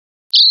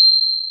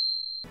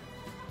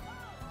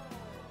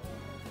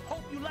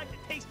like to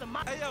taste the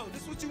Hey yo,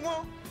 this what you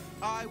want?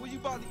 Alright, well you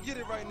about to get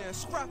it right now.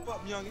 Scrap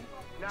up, youngin.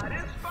 Now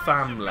this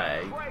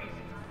Fam-Lav. crazy.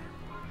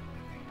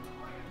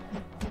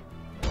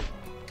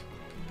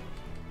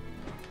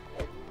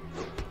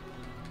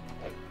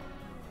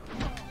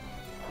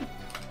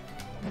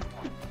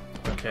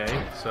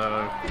 Okay, so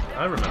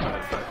I remember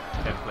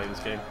how to play this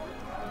game.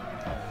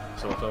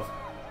 Sort of.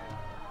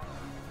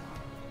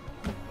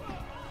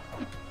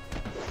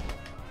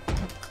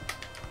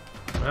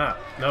 Ah,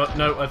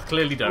 no, I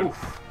clearly don't.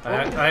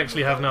 I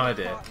actually have no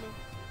idea.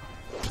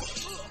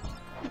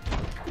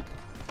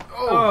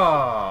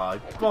 Oh,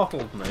 it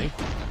bottled me.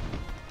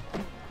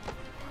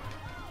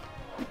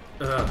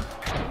 Ugh.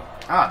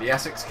 Ah, the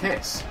Essex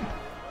Kiss.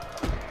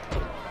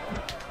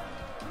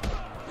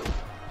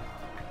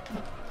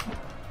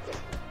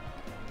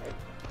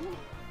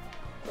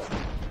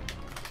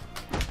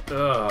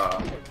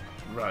 Ugh.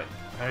 Right.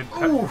 How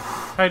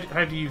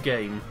do you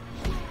game?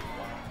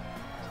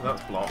 So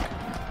that's block.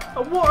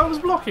 Oh, what? I was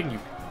blocking you.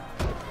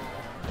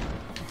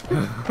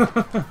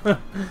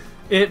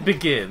 It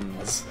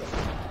begins.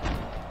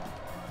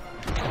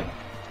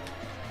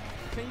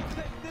 Can you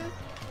click this?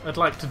 I'd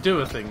like to do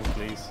a thing,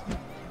 please.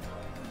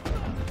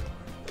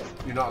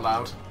 You're not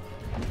allowed.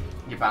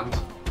 You're banned.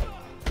 This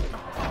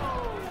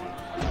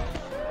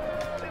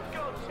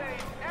gonna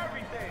change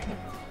everything.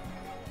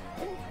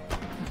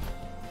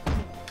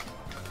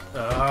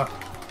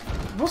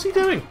 What's he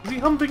doing? Is he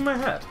humping my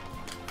head?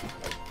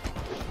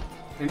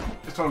 It's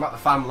talking about the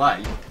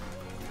Fam-Lav.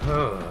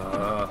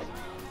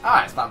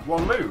 Ah, it's that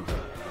one move.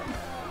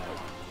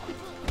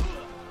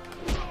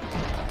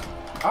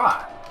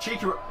 Ah,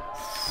 cheeky.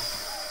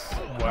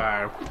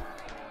 Wow.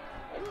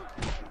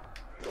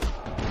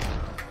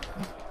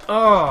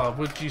 Oh,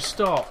 would you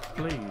stop,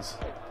 please?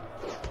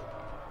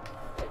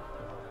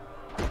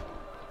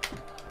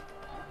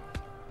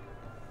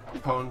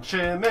 Punch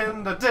him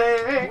in the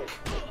dick.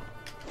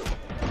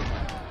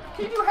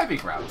 Can you do heavy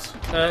grabs?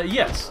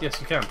 Yes, you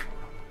can.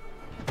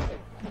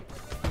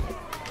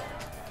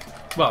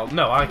 Well,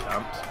 no, I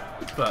can't,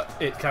 but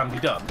it can be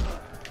done.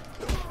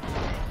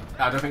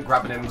 I don't think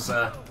grabbing him's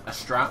a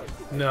strat.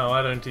 No,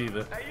 I don't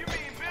either. Hey, you mean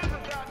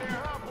business out there,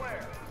 huh,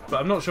 Blair?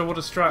 But I'm not sure what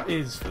a strat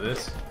is for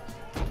this,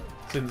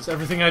 since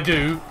everything I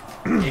do,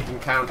 He can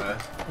counter.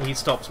 he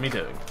stops me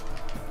doing.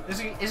 Is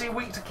he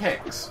weak to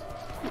kicks?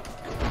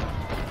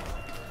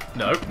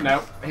 No.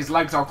 No, his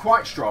legs are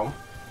quite strong.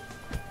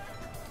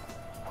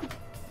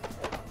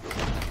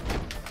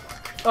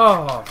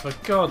 Oh, for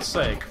God's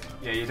sake.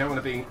 Yeah, you don't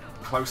want to be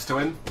close to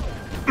him.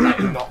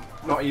 And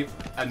not even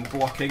and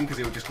blocking because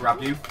he'll just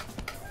grab you.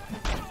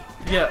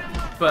 Yeah,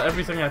 but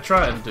everything I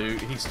try and do,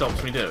 he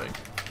stops me doing.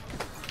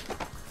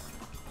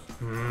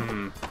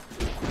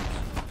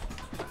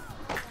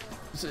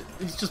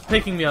 He's just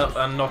picking me up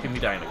and knocking me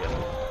down again.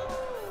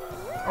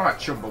 Alright,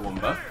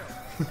 Chumbawamba.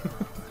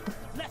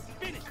 Let's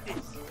finish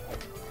this.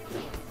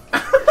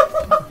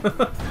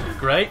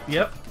 Great,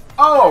 yep.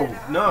 Oh,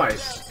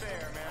 nice.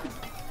 Fair, man.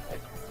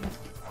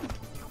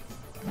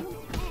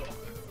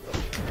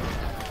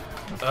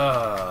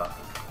 I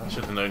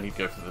should have known he'd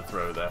go for the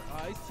throw there.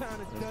 Alright, it's time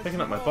to He's dust picking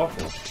up you my off.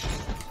 bottle.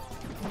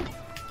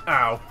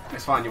 Ow.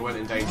 It's fine, you weren't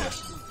in danger.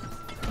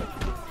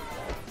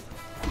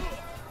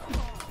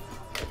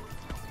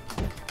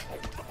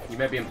 You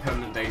may be in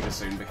permanent danger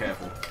soon, be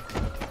careful.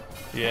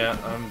 Yeah,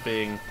 I'm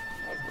being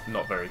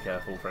not very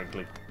careful,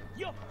 frankly.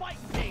 You're fighting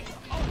days.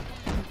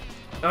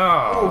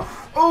 Ah.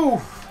 Oof!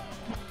 Oof!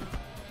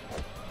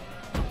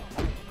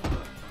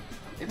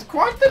 It's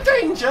quite the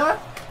danger!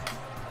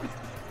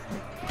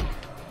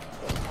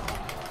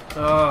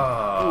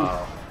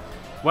 Ah.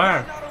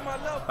 Wow. Not on my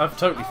level. I've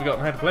totally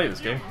forgotten how to play this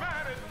game.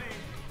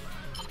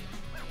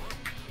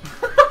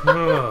 Humanity.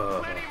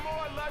 Ugh. Plenty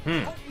more left.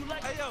 Hmm. Hope you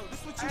like Hey yo, this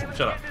what you want?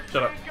 Shut up. this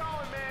Shut up. thing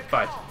going, man.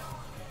 Fight.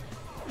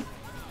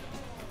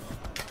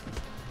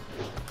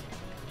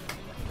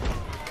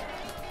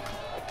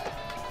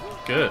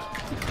 Good.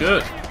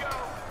 Good.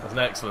 That's an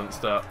excellent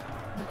start.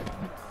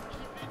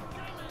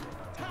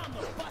 Time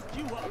to bust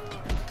you up.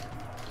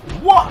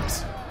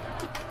 What?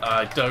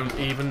 I don't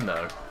even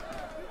know.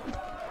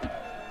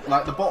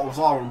 Like, the bottles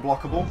are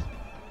unblockable.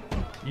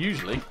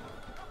 Usually.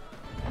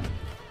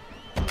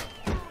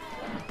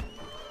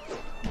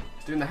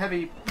 He's doing the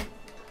heavy...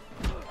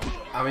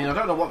 I mean, I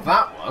don't know what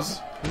that was.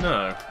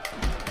 No.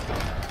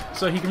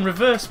 So he can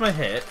reverse my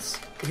hits.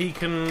 He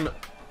can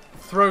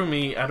throw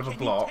me out of a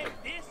block. Take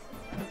this.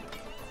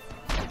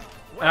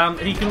 And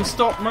he can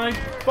stop my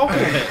bottle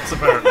hits,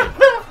 apparently.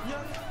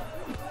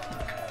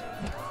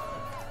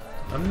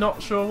 I'm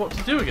not sure what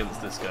to do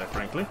against this guy,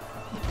 frankly.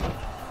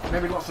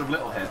 Maybe lots of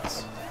little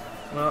hits.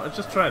 Well, I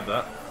just tried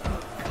that.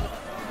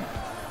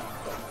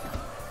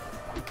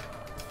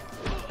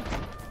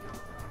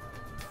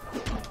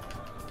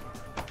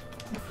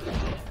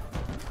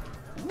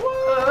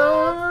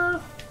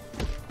 What?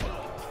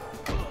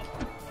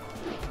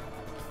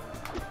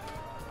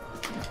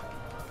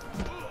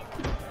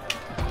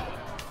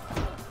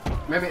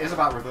 Maybe it is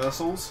about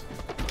reversals.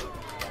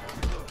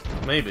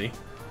 Maybe.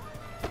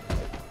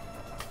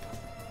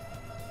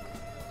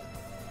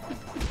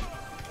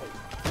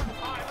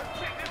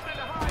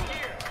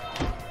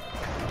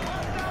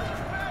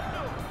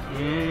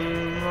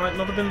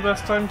 not have been the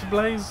best time to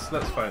blaze?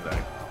 Let's find out.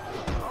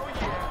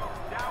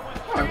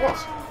 Oh, it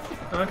was.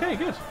 Okay,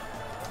 good.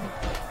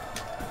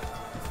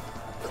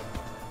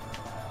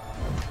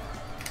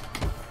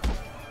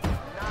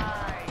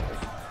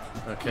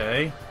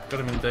 Okay, got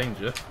him in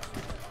danger.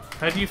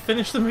 How do you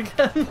finish them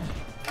again?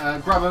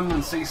 Grab them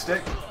and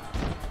C-stick,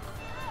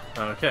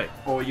 Okay.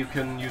 or you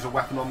can use a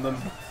weapon on them,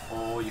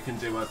 or you can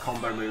do a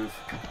combo move.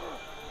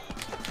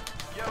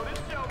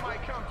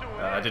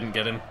 I didn't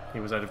get him. He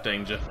was out of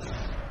danger.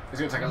 He's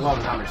going to take a lot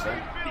of damage though.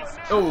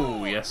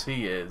 Oh, yes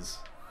he is.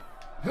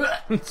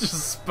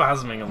 Just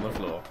spasming on the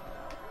floor.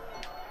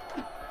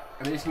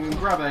 And then you can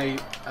grab a...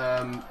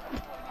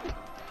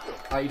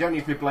 you don't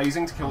need to be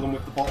blazing to kill them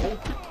with the bottle.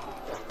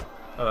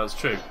 Oh, that's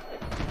true.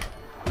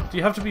 Do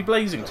you have to be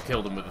blazing to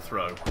kill them with a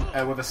throw?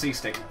 With a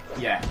C-stick,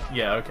 yeah.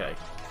 Yeah, okay.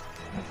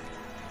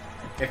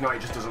 If not,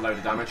 it just does a load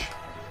of damage.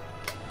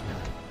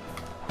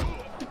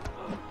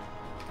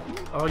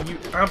 Oh, you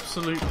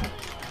absolute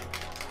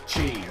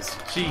Cheese.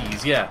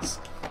 cheese, yes.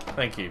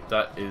 Thank you.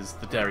 That is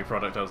the dairy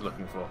product I was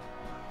looking for.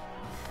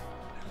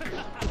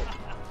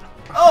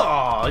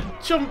 Oh, I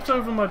jumped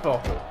over my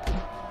bottle.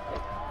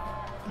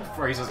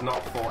 Phrases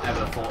not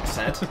ever thought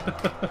said.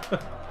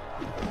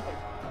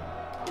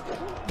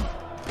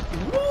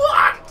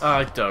 What?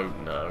 I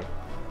don't know.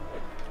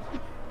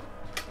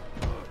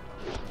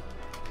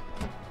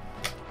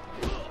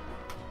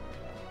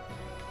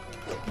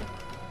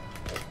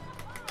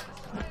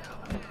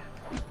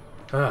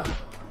 Ah.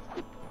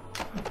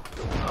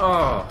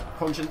 Oh.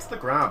 Punch into the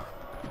grab.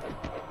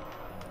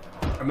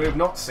 A move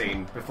not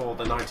seen before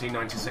the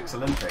 1996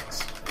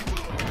 Olympics.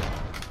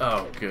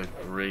 Oh, good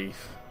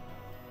grief.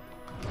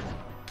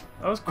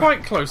 I was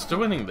quite close to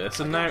winning this,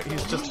 and now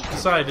he's just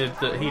decided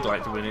that he'd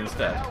like to win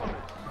instead.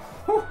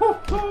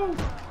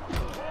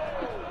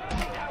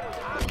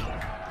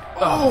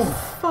 Oh,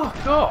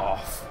 fuck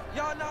off!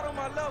 Y'all not on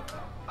my level.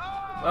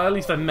 Well, at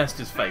least I messed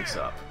his face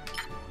up.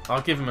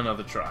 I'll give him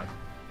another try.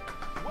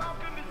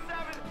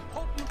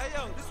 Hey,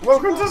 yo, this is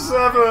Welcome to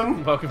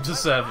 7! Welcome to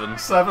 7.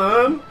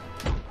 7!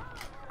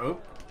 Oh.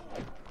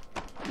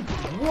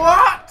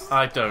 What?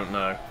 I don't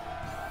know.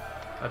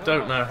 I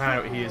don't know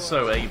how he is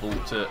so able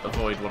to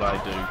avoid what I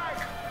do.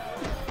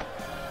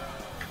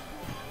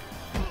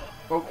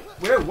 Well,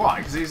 we know why,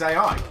 because he's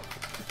AI.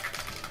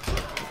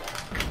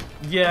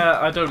 Yeah,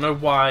 I don't know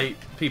why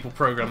people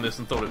programmed this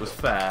and thought it was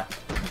fair,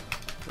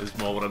 is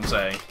more what I'm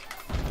saying.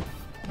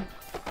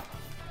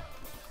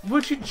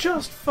 Would you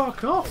just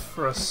fuck off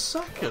for a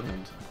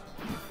second?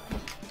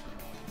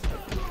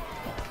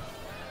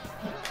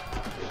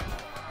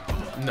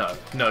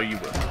 No, you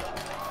wouldn't.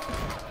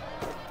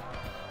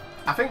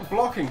 I think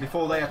blocking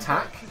before they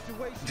attack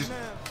just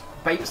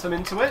baits them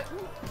into it.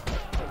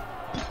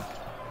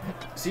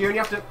 So you only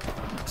have to...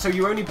 So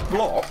you only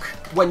block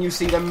when you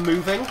see them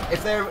moving.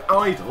 If they're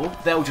idle,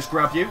 they'll just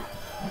grab you.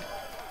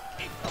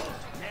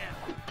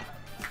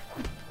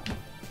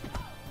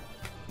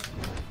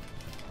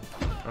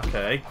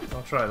 Okay,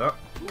 I'll try that.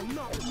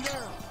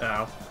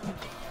 Ow.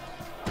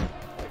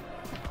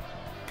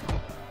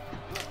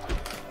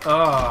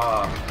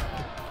 Ah.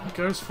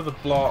 Goes for the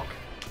block.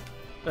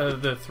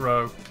 The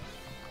throw.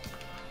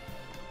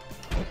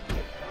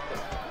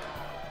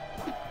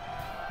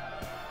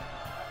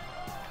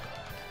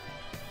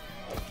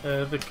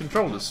 The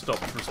controller's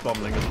stopped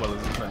responding as well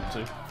as it's meant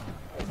to.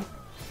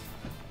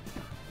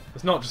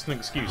 It's not just an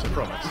excuse, I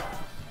promise.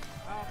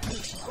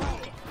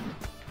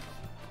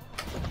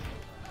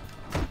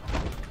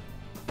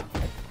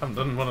 Haven't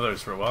done one of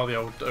those for a while, the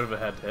old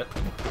overhead hit.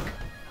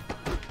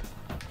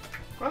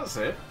 Well, that's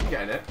it. You're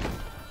getting it.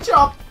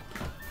 Chop!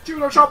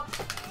 Judo chop!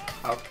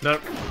 Oh. No,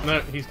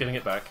 he's getting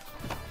it back.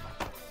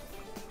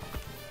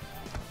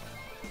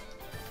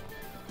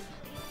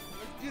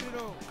 Get it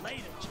on.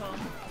 Later, chum.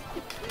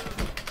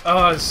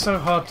 Oh, it's so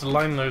hard to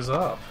line those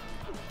up.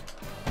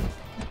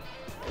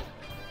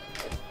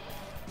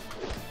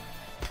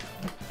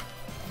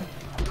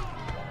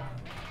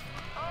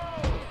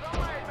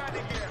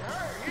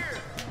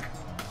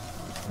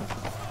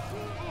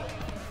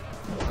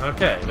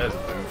 Okay, there's a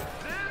move.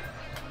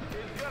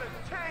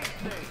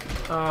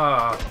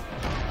 Ah,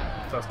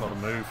 that's not a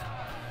move.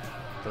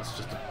 That's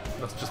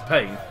just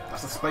pain.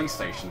 That's a space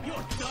station. You're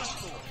done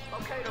for.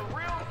 Okay, the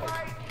real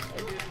fight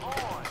is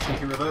on.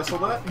 Cheeky reversal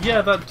there.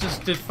 Yeah, that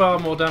just did far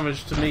more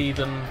damage to me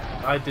than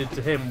I did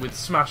to him with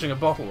smashing a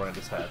bottle around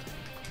his head.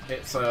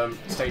 It's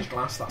stage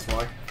glass, that's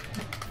why.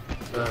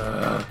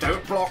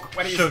 Don't block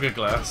when he's... Sugar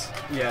glass.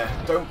 Yeah,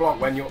 don't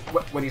block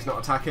when he's not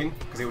attacking,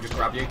 because he will just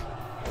grab you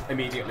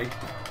immediately.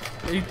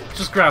 He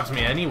just grabs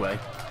me anyway.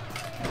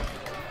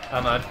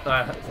 And I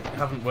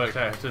haven't worked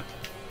out how to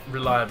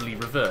reliably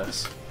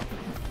reverse.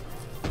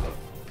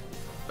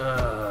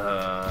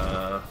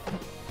 Ah.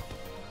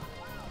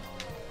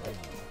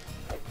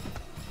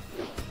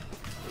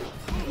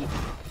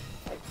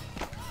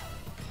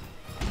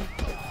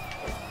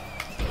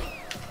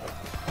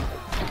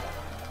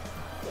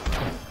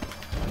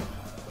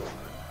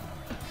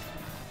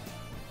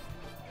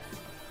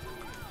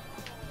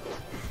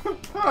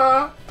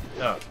 Oh.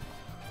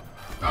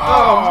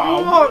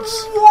 Oh,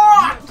 What?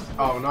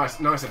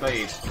 nice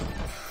evade.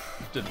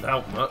 Didn't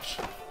help much.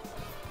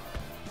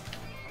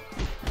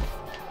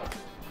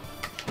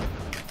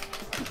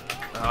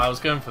 I was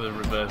going for the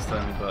reverse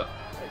then, but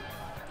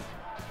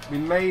We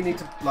may need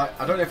to, like,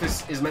 I don't know if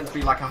this is meant to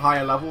be like a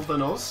higher level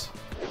than us.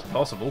 it's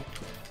possible.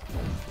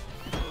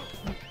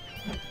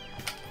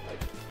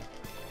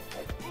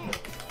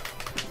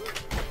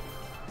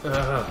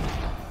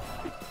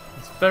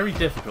 It's very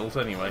difficult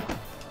anyway.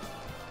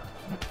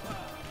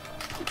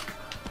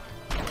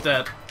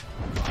 Dead.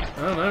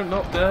 Oh no,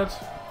 not dead.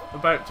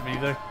 About to be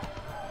though.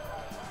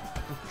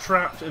 I'm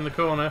trapped in the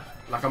corner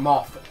Like a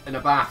moth in a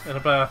bath. in a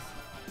bath.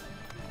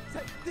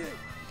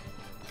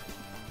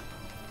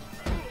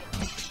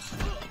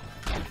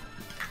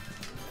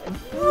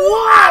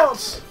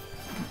 What?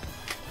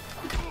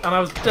 And I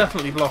was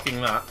definitely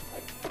blocking that.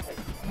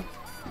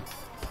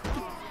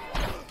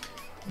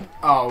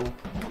 Oh,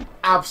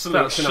 absolute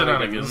That's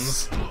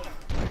shenanigans. shenanigans.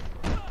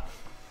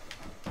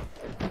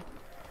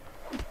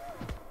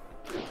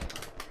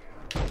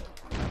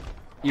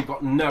 You've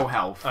got no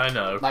health. I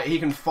know. Like, he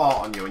can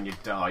fart on you and you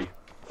die.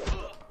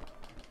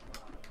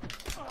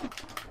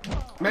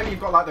 Maybe you've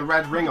got like the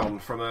red ring on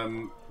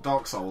from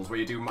Dark Souls where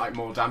you do like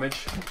more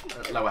damage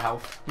at lower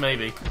health.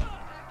 Maybe.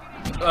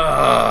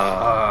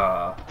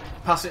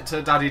 Pass it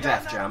to Daddy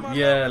Death Jam.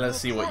 Yeah, let's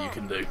see what you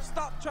can do.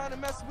 Stop trying to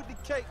mess with the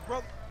cake,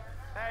 brother.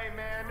 Hey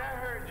man, that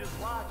hurt just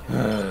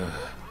watching.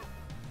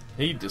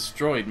 He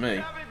destroyed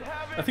me.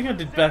 I think I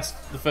did best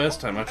the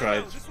first time I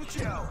tried. Just what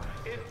you know.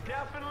 It's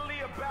definitely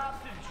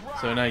about to drop.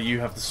 So now you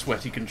have the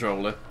sweaty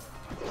controller.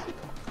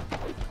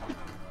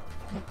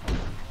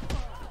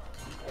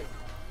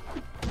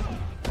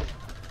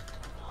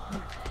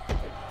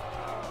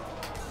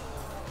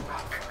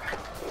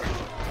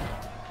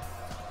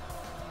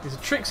 He's a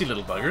tricksy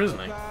little bugger, isn't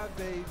he? Bye,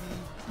 baby.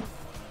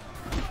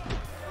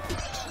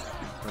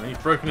 And he's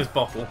broken his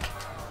bottle.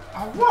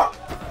 Oh, what?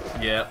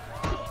 Yeah.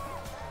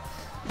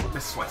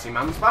 This sweaty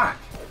man's back.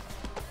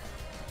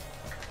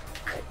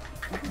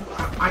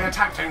 I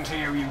attacked into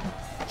you, you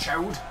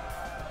chode.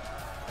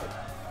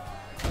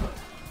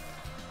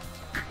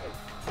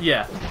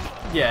 Yeah.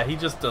 Yeah, he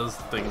just does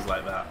things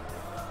like that.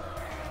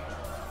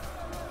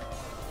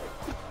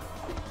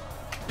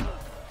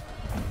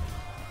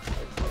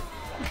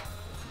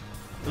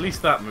 At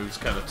least that move's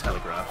kind of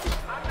telegraphed.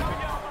 I know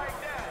y'all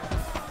like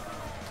that.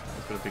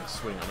 He's got a big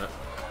swing on it.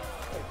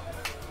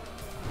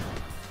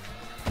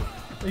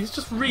 He's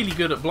just really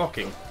good at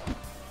blocking.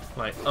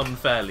 Like,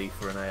 unfairly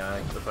for an AI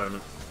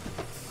opponent.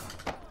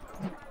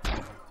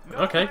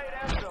 Okay,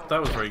 that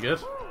was very good.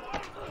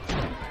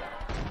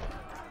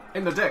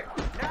 In the dick.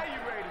 Now you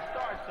ready to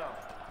start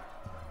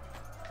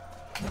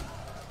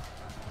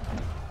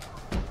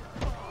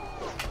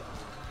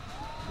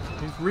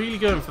something. He's really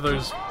going for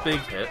those big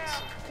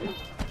hits.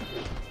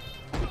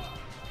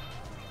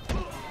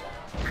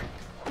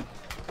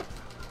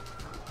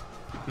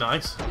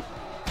 Nice.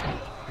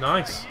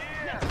 Nice.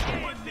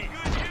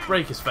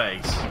 Break his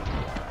face.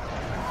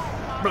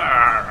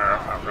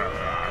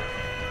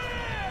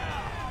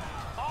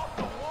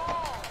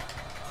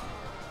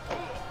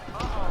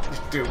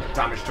 Just do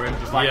damage to him.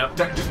 Just like,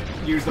 Yep. just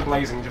use the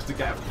blazing just to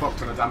get a fuck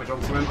ton of damage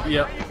onto him.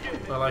 Yep,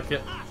 I like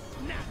it.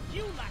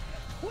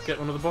 Get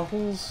one of the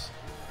bottles.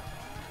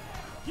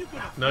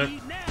 No,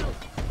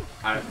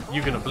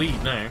 you're gonna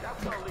bleed now.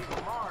 That's gonna leave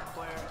a mark,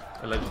 player.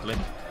 Allegedly.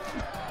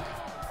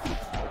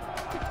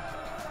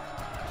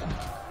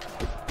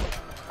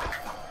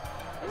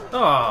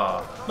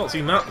 Ah, not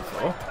seen that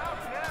before.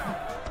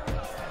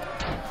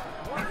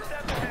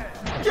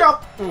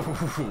 Yep.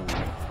 Ooh.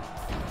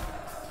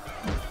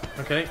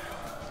 Okay,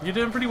 you're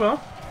doing pretty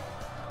well.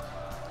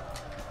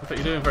 In fact,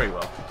 you're doing very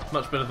well.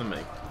 Much better than me.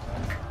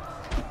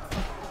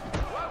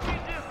 What we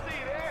just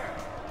see there?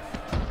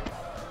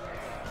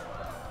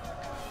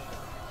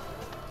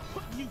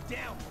 You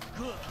down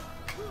for good.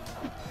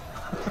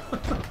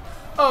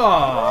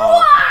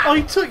 Oh, oh,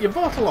 he took your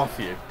bottle off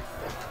you.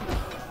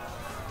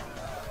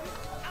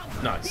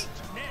 Nice.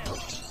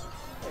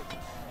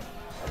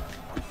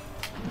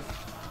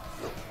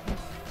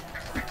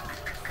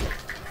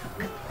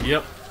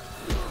 Yep.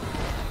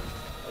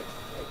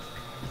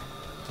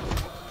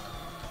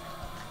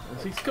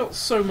 He's got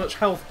so much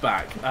health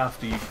back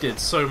after you did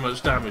so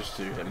much damage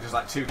to him. Just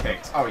like 2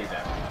 kicks. Oh, you're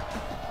dead.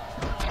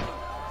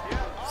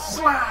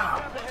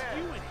 Slam!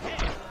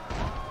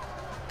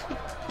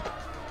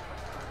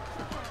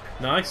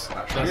 Nice.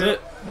 That's That's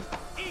it.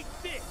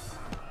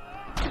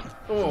 it.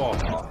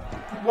 Oh,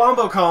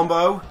 Wombo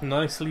combo.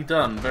 nicely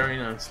done. Very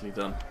nicely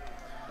done.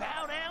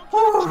 Bow down.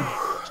 Whew.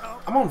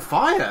 I'm on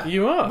fire.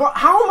 You are. What?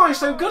 How am I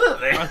so good at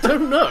this? I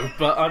don't know,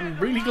 but I'm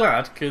really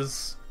glad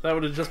because that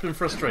would have just been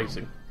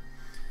frustrating.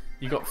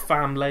 You got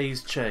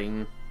Fam-Lav's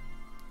chain,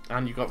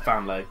 and you got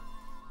Fam-Lav.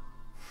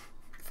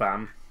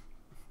 Fam.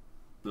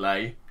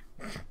 Lay.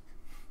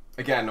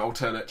 Again,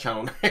 alternate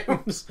channel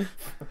names.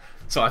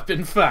 So I've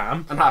been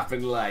Fam. And I've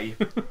been Lay.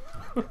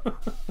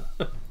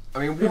 I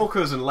mean,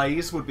 Walkers and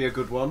Lays would be a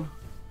good one.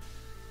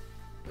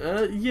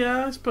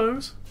 Yeah, I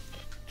suppose.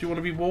 Do you want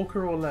to be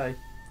Walker or Lay?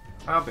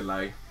 I'll be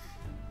Lay.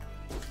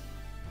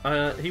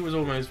 He was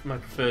almost my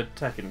preferred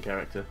Tekken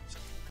character.